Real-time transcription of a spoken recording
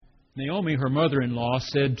Naomi, her mother-in-law,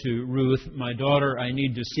 said to Ruth, "My daughter, I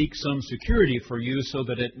need to seek some security for you so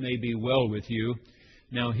that it may be well with you.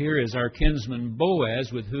 Now here is our kinsman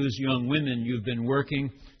Boaz, with whose young women you've been working.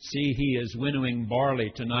 See, he is winnowing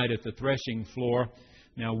barley tonight at the threshing floor.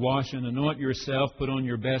 Now wash and anoint yourself, put on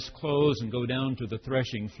your best clothes, and go down to the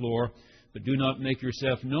threshing floor. But do not make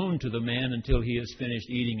yourself known to the man until he has finished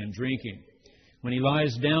eating and drinking. When he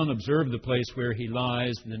lies down, observe the place where he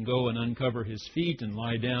lies, then go and uncover his feet and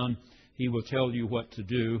lie down. He will tell you what to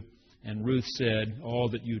do." And Ruth said, "All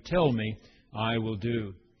that you tell me, I will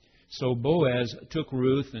do." So Boaz took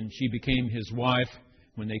Ruth, and she became his wife.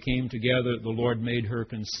 When they came together, the Lord made her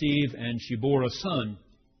conceive, and she bore a son.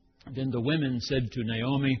 Then the women said to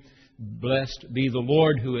Naomi, "Blessed be the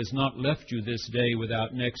Lord, who has not left you this day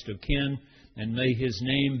without next of kin, and may his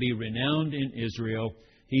name be renowned in Israel.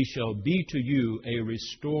 He shall be to you a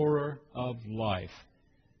restorer of life."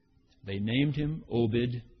 They named him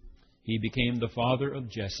Obed. He became the father of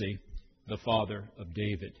Jesse, the father of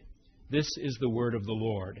David. This is the word of the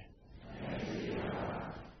Lord.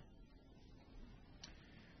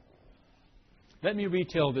 Let me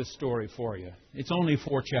retell this story for you. It's only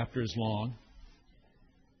 4 chapters long.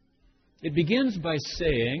 It begins by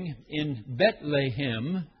saying, "In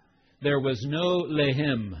Bethlehem there was no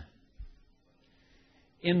lehem."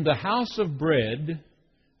 In the house of bread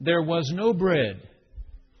there was no bread.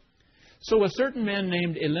 So a certain man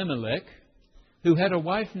named Elimelech, who had a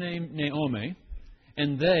wife named Naomi,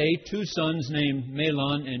 and they, 2 sons named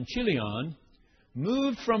Mahlon and Chilion,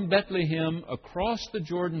 moved from Bethlehem across the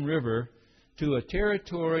Jordan River to a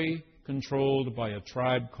territory controlled by a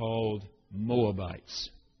tribe called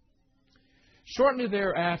Moabites. Shortly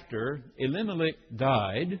thereafter, Elimelech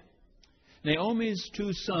died. Naomi's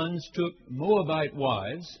 2 sons took Moabite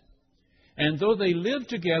wives, and though they lived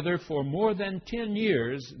together for more than 10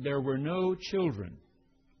 years, there were no children.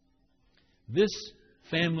 This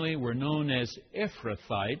family were known as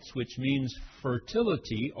Ephrathites, which means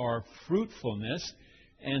fertility or fruitfulness,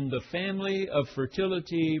 and the family of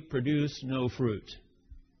fertility produced no fruit.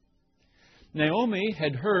 Naomi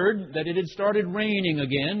had heard that it had started raining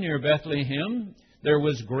again near Bethlehem. There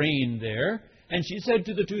was grain there. And she said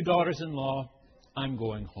to the 2 daughters-in-law, "I'm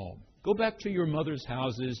going home. Go back to your mother's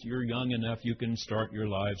houses. You're young enough. You can start your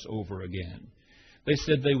lives over again." They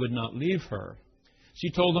said they would not leave her. She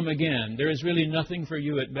told them again, "There is really nothing for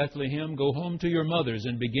you at Bethlehem. Go home to your mothers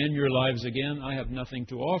and begin your lives again. I have nothing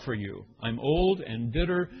to offer you. I'm old and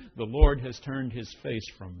bitter. The Lord has turned his face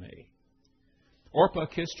from me." Orpah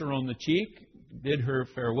kissed her on the cheek, bid her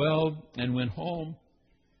farewell, and went home.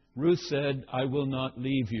 Ruth said, "I will not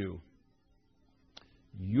leave you.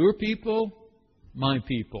 Your people, my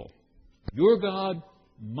people. Your God,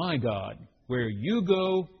 my God. Where you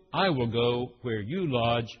go, I will go. Where you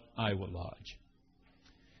lodge, I will lodge."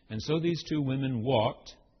 And so these 2 women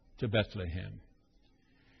walked to Bethlehem.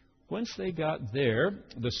 Once they got there,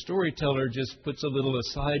 the storyteller just puts a little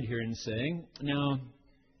aside here in saying, now,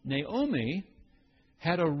 Naomi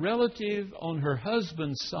had a relative on her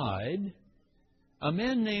husband's side, a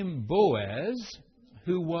man named Boaz,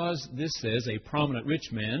 who was, this says, a prominent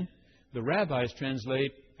rich man. The rabbis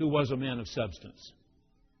translate, who was a man of substance.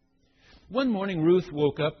 One morning, Ruth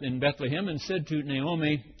woke up in Bethlehem and said to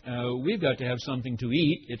Naomi, "We've got to have something to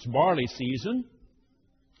eat. It's barley season.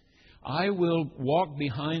 I will walk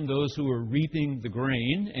behind those who are reaping the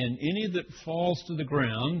grain, and any that falls to the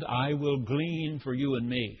ground I will glean for you and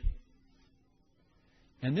me."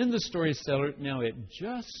 And then the storyteller, now it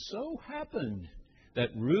just so happened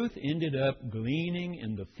that Ruth ended up gleaning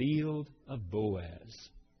in the field of Boaz.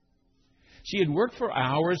 She had worked for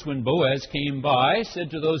hours when Boaz came by, said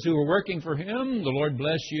to those who were working for him, "The Lord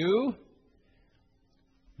bless you."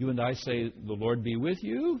 You and I say, "The Lord be with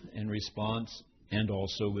you," in response, "and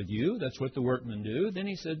also with you." That's what the workmen do. Then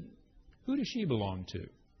he said, "Who does she belong to?"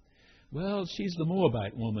 "Well, she's the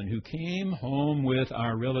Moabite woman who came home with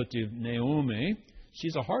our relative Naomi.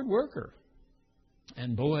 She's a hard worker."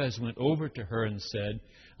 And Boaz went over to her and said,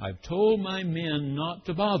 "I've told my men not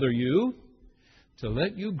to bother you, to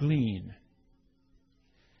let you glean.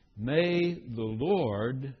 May the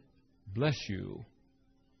Lord bless you."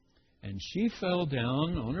 And she fell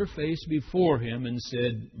down on her face before him and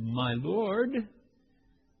said, "My Lord,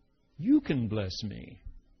 you can bless me."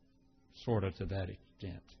 Sort of to that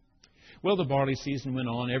extent. Well, the barley season went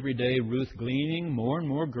on every day, Ruth gleaning more and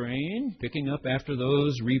more grain, picking up after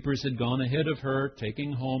those reapers had gone ahead of her,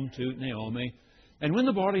 taking home to Naomi. And when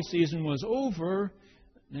the barley season was over,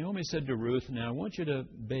 Naomi said to Ruth, "Now I want you to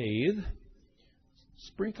bathe,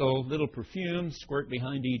 sprinkle a little perfume, squirt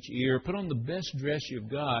behind each ear, put on the best dress you've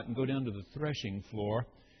got, and go down to the threshing floor.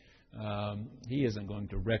 He isn't going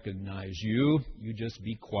to recognize you. You just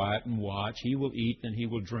be quiet and watch. He will eat, then he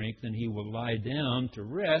will drink, then he will lie down to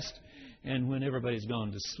rest. And when everybody's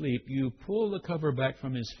gone to sleep, you pull the cover back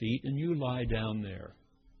from his feet and you lie down there.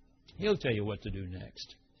 He'll tell you what to do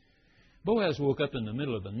next. Boaz woke up in the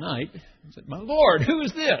middle of the night and said, "My Lord, who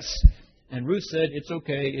is this?" And Ruth said, "It's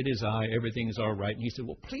okay, it is I, everything is all right." And he said,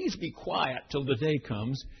 "Well, please be quiet till the day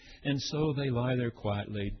comes." And so they lie there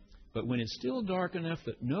quietly. But when it's still dark enough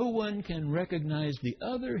that no one can recognize the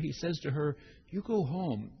other, he says to her, "You go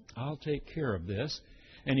home, I'll take care of this."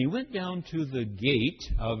 And he went down to the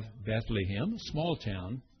gate of Bethlehem, a small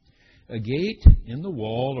town, a gate in the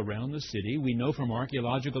wall around the city. We know from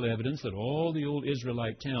archaeological evidence that all the old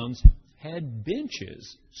Israelite towns had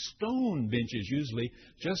benches, stone benches usually,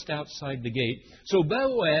 just outside the gate. So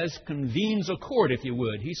Boaz convenes a court, if you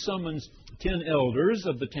would. He summons 10 elders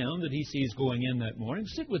of the town that he sees going in that morning.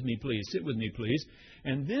 "Sit with me, please. Sit with me, please."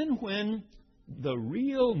 And then when the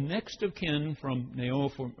real next of kin from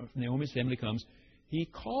Naomi's family comes, he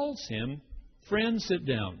calls him, "Friend, sit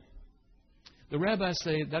down." The rabbis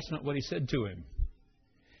say that's not what he said to him.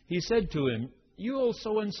 He said to him, "You old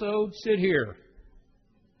so-and-so, sit here."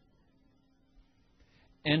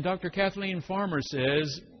 And Dr. Kathleen Farmer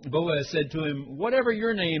says, Boaz said to him, "Whatever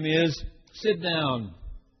your name is, sit down."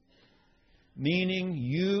 Meaning,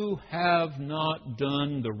 you have not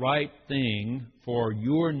done the right thing for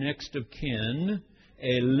your next of kin,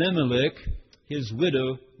 Elimelech, his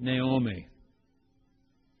widow, Naomi.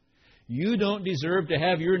 You don't deserve to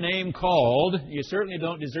have your name called. You certainly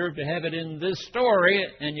don't deserve to have it in this story,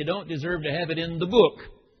 and you don't deserve to have it in the book,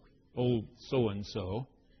 old so-and-so.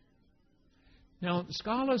 Now,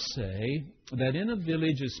 scholars say that in a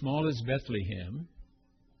village as small as Bethlehem,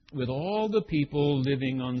 with all the people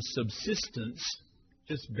living on subsistence,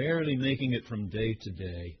 just barely making it from day to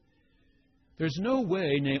day, there's no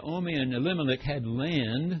way Naomi and Elimelech had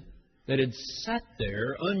land that had sat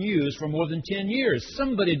there unused for more than 10 years.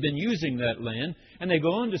 Somebody had been using that land, and they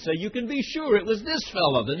go on to say, "You can be sure it was this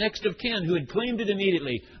fellow, the next of kin, who had claimed it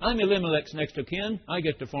immediately. I'm Elimelech's next of kin. I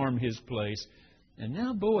get to farm his place." And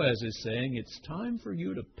now Boaz is saying, "It's time for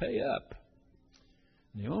you to pay up.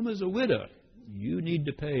 Naomi's a widow. You need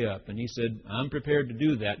to pay up." And he said, "I'm prepared to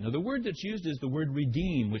do that." Now, the word that's used is the word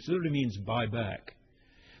redeem, which literally means buy back.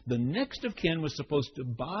 The next of kin was supposed to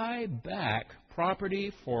buy back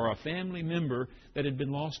property for a family member that had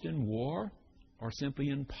been lost in war or simply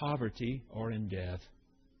in poverty or in death.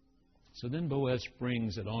 So then Boaz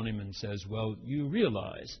springs it on him and says, "Well, you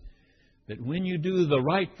realize that when you do the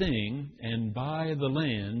right thing and buy the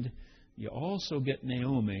land, you also get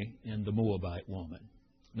Naomi and the Moabite woman."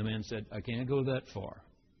 The man said, "I can't go that far."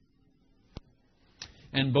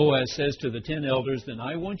 And Boaz says to the 10 elders, "Then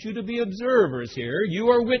I want you to be observers here. You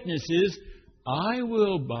are witnesses. I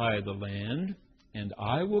will buy the land, and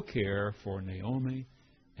I will care for Naomi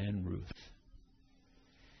and Ruth."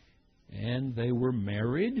 And they were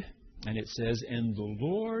married, and it says, "And the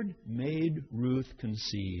Lord made Ruth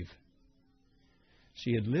conceive."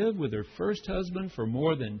 She had lived with her first husband for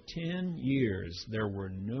more than 10 years. There were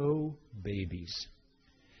no babies.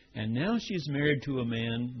 And now she's married to a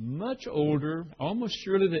man much older, almost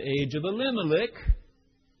surely the age of Elimelech.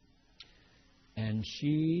 And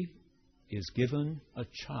she is given a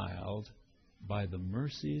child by the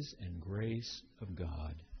mercies and grace of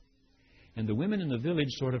God. And the women in the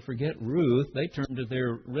village sort of forget Ruth. They turn to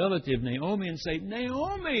their relative Naomi and say,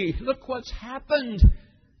 "Naomi, look what's happened."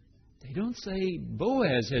 They don't say,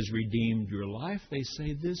 "Boaz has redeemed your life." They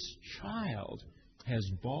say, "This child has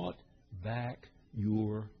bought back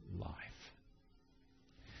your life."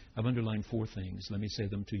 I've underlined 4 things. Let me say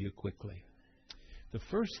them to you quickly. The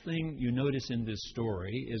first thing you notice in this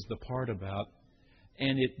story is the part about,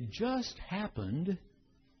 "And it just happened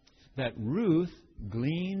that Ruth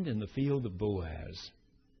gleaned in the field of Boaz."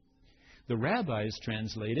 The rabbis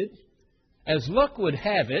translate it, "As luck would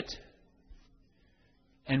have it."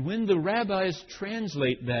 And when the rabbis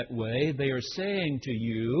translate that way, they are saying to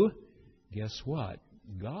you, guess what?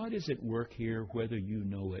 God is at work here whether you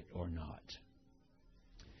know it or not.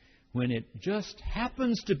 When it just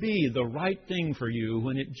happens to be the right thing for you,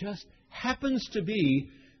 when it just happens to be,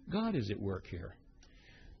 God is at work here.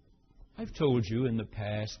 I've told you in the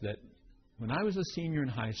past that when I was a senior in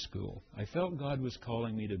high school, I felt God was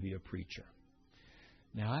calling me to be a preacher.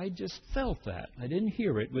 Now, I just felt that. I didn't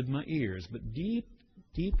hear it with my ears, but deep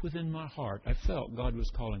within my heart, I felt God was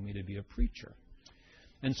calling me to be a preacher.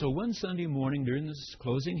 And so one Sunday morning during this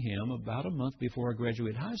closing hymn, about a month before I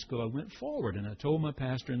graduated high school, I went forward and I told my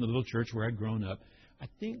pastor in the little church where I'd grown up, "I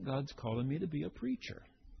think God's calling me to be a preacher."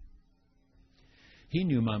 He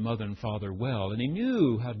knew my mother and father well, and he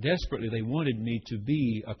knew how desperately they wanted me to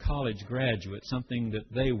be a college graduate, something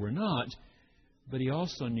that they were not. But he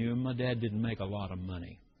also knew my dad didn't make a lot of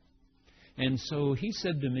money. And so he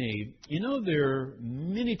said to me, there are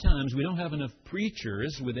many times we don't have enough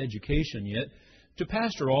preachers with education yet to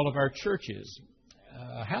pastor all of our churches.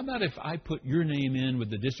 How about if I put your name in with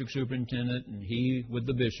the district superintendent and he with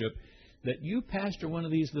the bishop, that you pastor one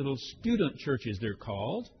of these little student churches, they're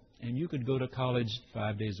called, and you could go to college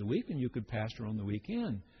 5 days a week and you could pastor on the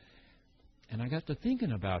weekend. And I got to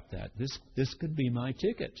thinking about that. This could be my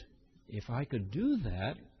ticket. If I could do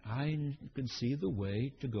that, I could see the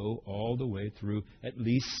way to go all the way through at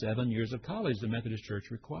least 7 years of college the Methodist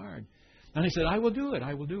Church required. And I said, I will do it.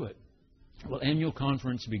 I will do it. Well, annual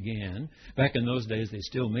conference began. Back in those days, they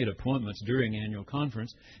still made appointments during annual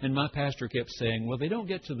conference. And my pastor kept saying, well, they don't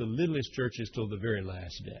get to the littlest churches till the very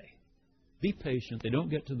last day. Be patient. They don't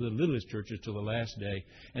get to the littlest churches till the last day.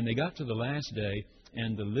 And they got to the last day,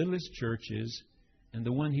 and the littlest churches, and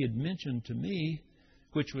the one he had mentioned to me,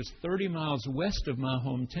 which was 30 miles west of my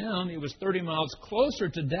hometown, it was 30 miles closer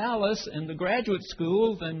to Dallas and the graduate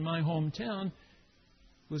school than my hometown,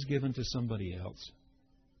 was given to somebody else.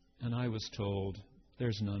 And I was told,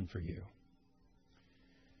 there's none for you.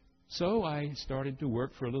 So I started to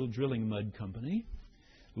work for a little drilling mud company,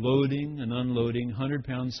 loading and unloading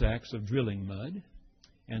 100-pound sacks of drilling mud.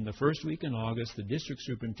 And the first week in August, the district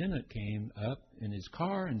superintendent came up in his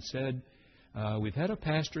car and said, we've had a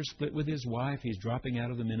pastor split with his wife. He's dropping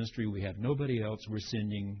out of the ministry. We have nobody else. We're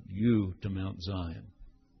sending you to Mount Zion.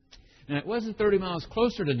 And it wasn't 30 miles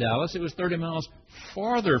closer to Dallas. It was 30 miles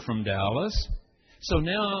farther from Dallas. So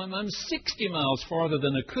now I'm 60 miles farther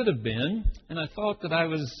than it could have been, and I thought that I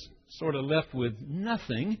was sort of left with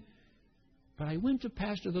nothing. But I went to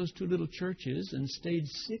pastor those two little churches and stayed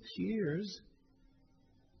 6 years.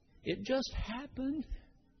 It just happened.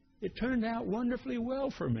 It turned out wonderfully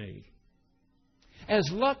well for me. As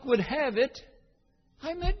luck would have it,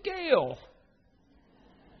 I met Gail.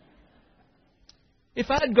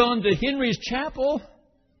 If I'd gone to Henry's Chapel,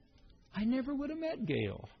 I never would have met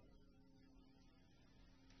Gail.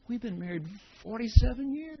 We've been married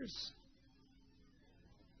 47 years.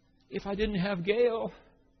 If I didn't have Gail,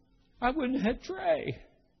 I wouldn't have Trey.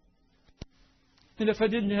 And if I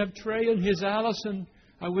didn't have Trey and his Allison,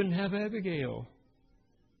 I wouldn't have Abigail.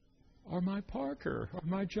 Or my Parker, or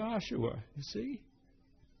my Joshua, you see?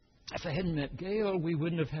 If I hadn't met Gail, we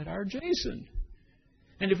wouldn't have had our Jason.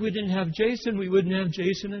 And if we didn't have Jason, we wouldn't have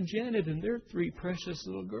Jason and Janet and their three precious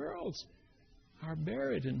little girls, our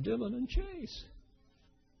Barrett and Dylan and Chase.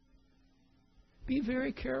 Be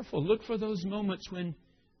very careful. Look for those moments when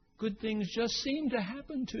good things just seem to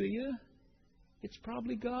happen to you. It's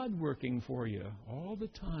probably God working for you all the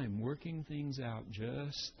time, working things out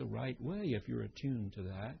just the right way if you're attuned to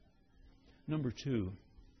that. Number 2,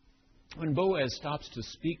 when Boaz stops to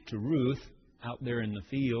speak to Ruth out there in the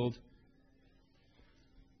field,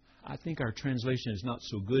 I think our translation is not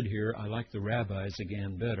so good here. I like the rabbis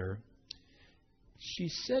again better. She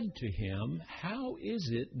said to him, how is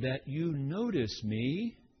it that you notice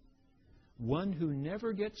me, one who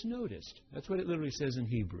never gets noticed? That's what it literally says in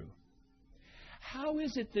Hebrew. How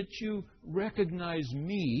is it that you recognize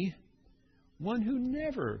me, one who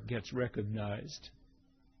never gets recognized?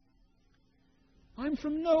 I'm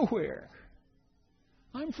from nowhere.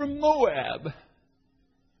 I'm from Moab.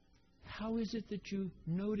 How is it that you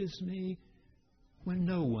notice me when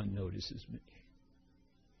no one notices me?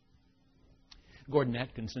 Gordon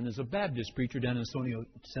Atkinson is a Baptist preacher down in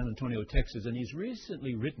San Antonio, Texas, and he's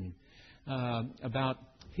recently written about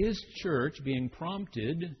his church being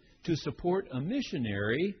prompted to support a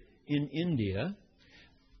missionary in India,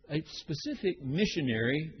 a specific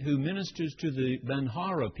missionary who ministers to the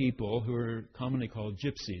Banhara people, who are commonly called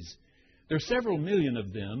gypsies. There are several million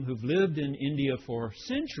of them who've lived in India for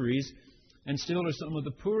centuries and still are some of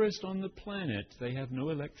the poorest on the planet. They have no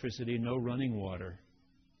electricity, no running water.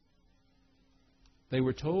 They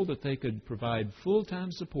were told that they could provide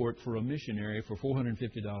full-time support for a missionary for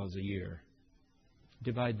 $450 a year.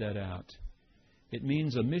 Divide that out. It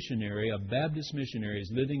means a missionary, a Baptist missionary, is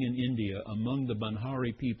living in India among the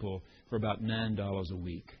Banhari people for about $9 a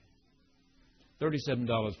week.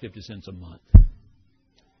 $37.50 a month.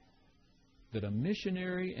 That a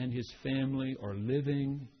missionary and his family are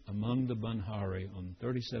living among the Banhari on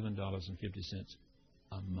 $37.50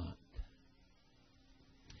 a month.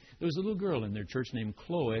 There was a little girl in their church named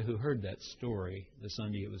Chloe who heard that story the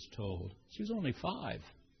Sunday it was told. She was only 5.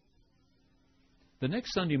 The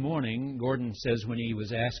next Sunday morning, Gordon says when he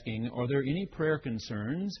was asking, are there any prayer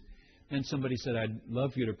concerns? And somebody said, I'd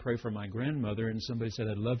love you to pray for my grandmother. And somebody said,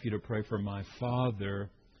 I'd love you to pray for my father.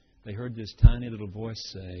 They heard this tiny little voice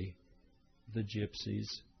say, the gypsies.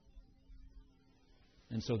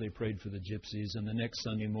 And so they prayed for the gypsies. And the next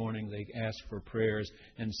Sunday morning, they asked for prayers,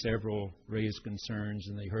 and several raised concerns.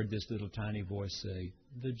 And they heard this little tiny voice say,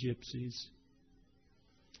 the gypsies.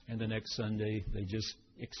 And the next Sunday, they just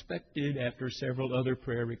expected, after several other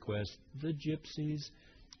prayer requests, the gypsies.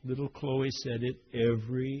 Little Chloe said it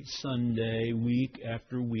every Sunday, week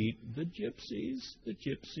after week. The gypsies, the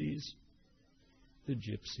gypsies, the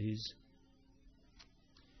gypsies.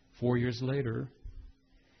 4 years later,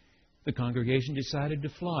 the congregation decided to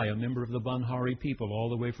fly a member of the Banhari people all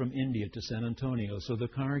the way from India to San Antonio so the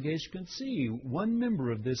congregation could see one member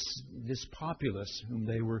of this populace whom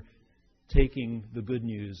they were taking the good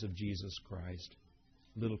news of Jesus Christ.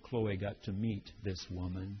 Little Chloe got to meet this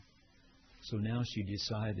woman. So now she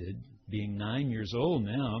decided, being 9 years old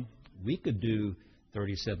now, we could do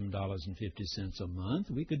 $37.50 a month.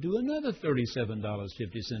 We could do another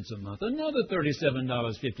 $37.50 a month, another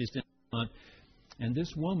 $37.50 a month. And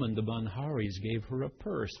this woman, the Banharis, gave her a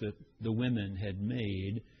purse that the women had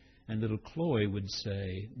made. And little Chloe would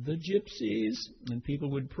say, the gypsies. And people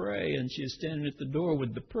would pray. And she is standing at the door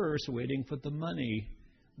with the purse waiting for the money.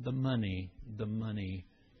 The money, the money.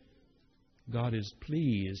 God is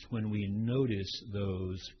pleased when we notice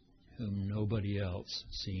those whom nobody else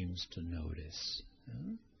seems to notice.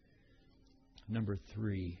 Number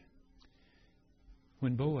 3.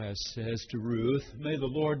 When Boaz says to Ruth, may the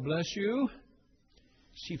Lord bless you,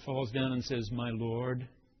 she falls down and says, my Lord.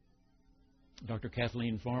 Dr.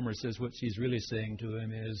 Kathleen Farmer says what she's really saying to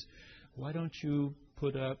him is, why don't you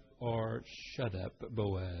put up or shut up,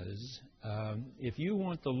 Boaz? If you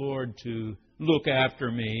want the Lord to look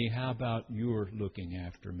after me, how about you're looking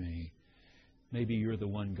after me? Maybe you're the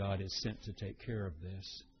one God has sent to take care of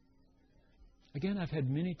this. Again, I've had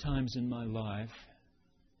many times in my life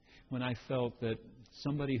when I felt that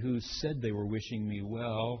somebody who said they were wishing me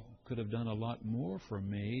well could have done a lot more for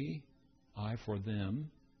me, I for them.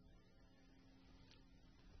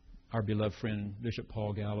 Our beloved friend, Bishop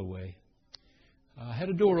Paul Galloway, had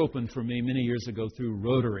a door open for me many years ago through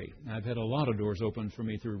Rotary. I've had a lot of doors open for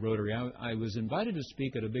me through Rotary. I was invited to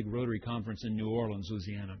speak at a big Rotary conference in New Orleans,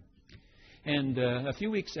 Louisiana. And a few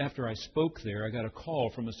weeks after I spoke there, I got a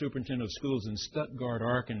call from a superintendent of schools in Stuttgart,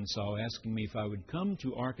 Arkansas, asking me if I would come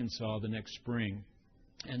to Arkansas the next spring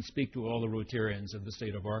and speak to all the Rotarians of the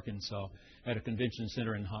state of Arkansas at a convention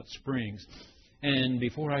center in Hot Springs. And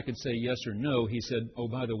before I could say yes or no, he said, oh,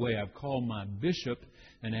 by the way, I've called my bishop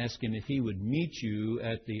and asked him if he would meet you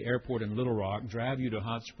at the airport in Little Rock, drive you to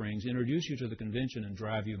Hot Springs, introduce you to the convention, and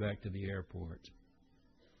drive you back to the airport.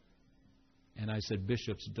 And I said,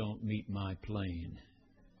 bishops don't meet my plane.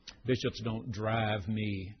 Bishops don't drive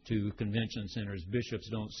me to convention centers. Bishops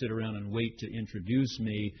don't sit around and wait to introduce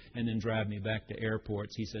me and then drive me back to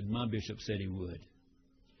airports. He said, my bishop said he would.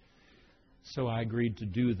 So I agreed to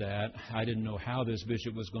do that. I didn't know how this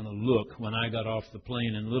bishop was going to look when I got off the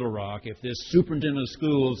plane in Little Rock, if this superintendent of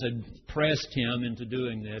schools had pressed him into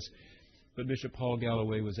doing this. But Bishop Paul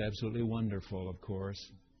Galloway was absolutely wonderful, of course.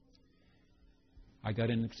 I got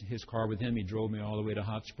in his car with him. He drove me all the way to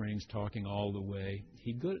Hot Springs, talking all the way.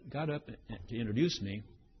 He got up to introduce me.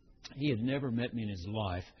 He had never met me in his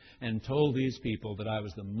life and told these people that I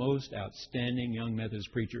was the most outstanding young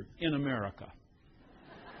Methodist preacher in America.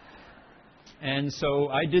 And so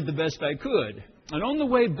I did the best I could. And on the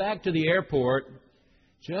way back to the airport,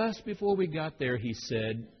 just before we got there, he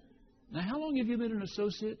said, now, how long have you been an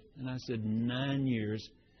associate? And I said, 9 years.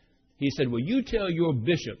 He said, well, you tell your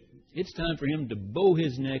bishop it's time for him to bow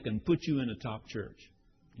his neck and put you in a top church.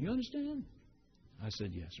 Do you understand? I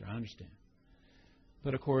said, yes, sir, I understand.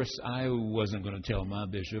 But, of course, I wasn't going to tell my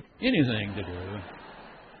bishop anything to do.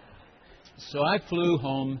 So I flew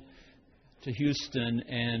home to Houston,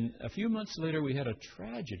 and a few months later we had a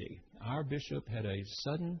tragedy. Our bishop had a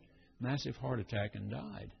sudden, massive heart attack and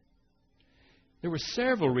died. There were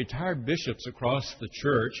several retired bishops across the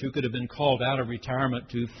church who could have been called out of retirement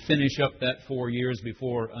to finish up that 4 years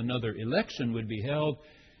before another election would be held.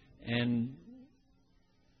 And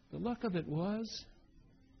the luck of it was,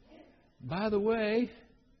 by the way,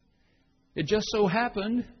 it just so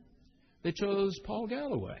happened they chose Paul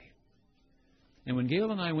Galloway. And when Gail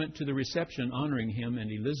and I went to the reception honoring him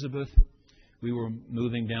and Elizabeth, we were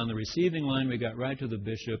moving down the receiving line. We got right to the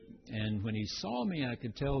bishop. And when he saw me, I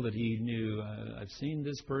could tell that he knew, I've seen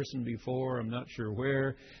this person before. I'm not sure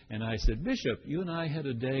where. And I said, Bishop, you and I had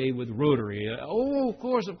a day with Rotary. Oh, of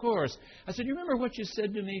course, of course. I said, you remember what you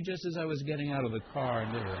said to me just as I was getting out of the car?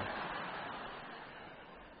 And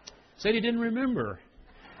said he didn't remember.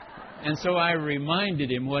 And so I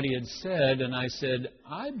reminded him what he had said, and I said,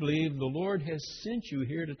 I believe the Lord has sent you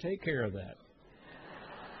here to take care of that.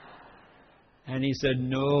 And he said,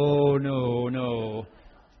 no, no, no.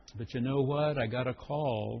 But you know what? I got a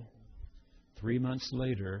call 3 months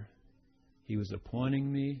later. He was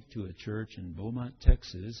appointing me to a church in Beaumont,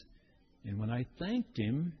 Texas. And when I thanked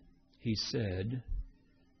him, he said,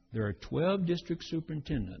 there are 12 district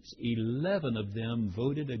superintendents. 11 of them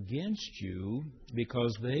voted against you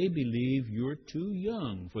because they believe you're too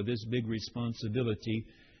young for this big responsibility.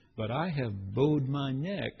 But I have bowed my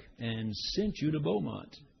neck and sent you to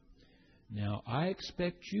Beaumont. Now, I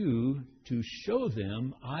expect you to show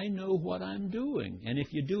them I know what I'm doing. And if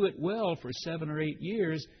you do it well for 7 or 8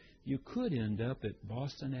 years, you could end up at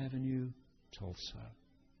Boston Avenue, Tulsa.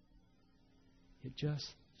 It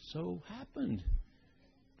just so happened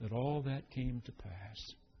that all that came to pass.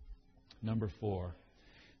 Number 4,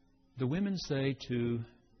 the women say to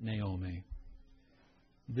Naomi,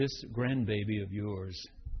 this grandbaby of yours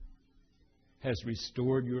has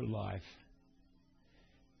restored your life.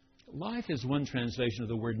 Life is one translation of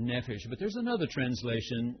the word nephesh, but there's another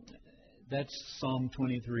translation. That's Psalm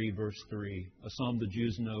 23, verse 3, a psalm the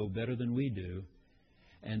Jews know better than we do.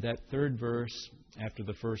 And that third verse after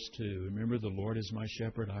the first two, remember, the Lord is my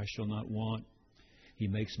shepherd, I shall not want. He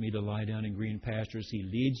makes me to lie down in green pastures. He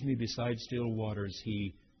leads me beside still waters.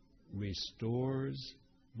 He restores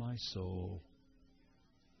my soul.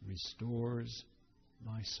 Restores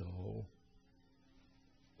my soul.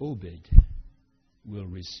 Obed will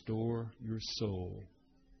restore your soul.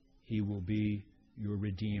 He will be your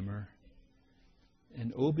Redeemer.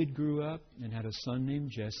 And Obed grew up and had a son named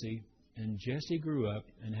Jesse. And Jesse grew up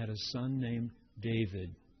and had a son named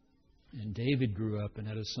David. And David grew up and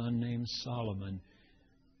had a son named Solomon.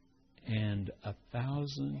 And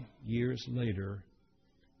 1,000 years later,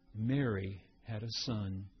 Mary had a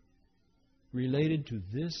son related to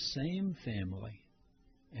this same family.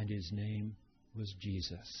 And his name was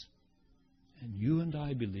Jesus. And you and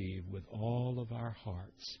I believe with all of our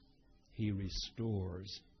hearts, He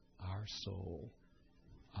restores our soul.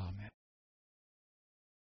 Amen.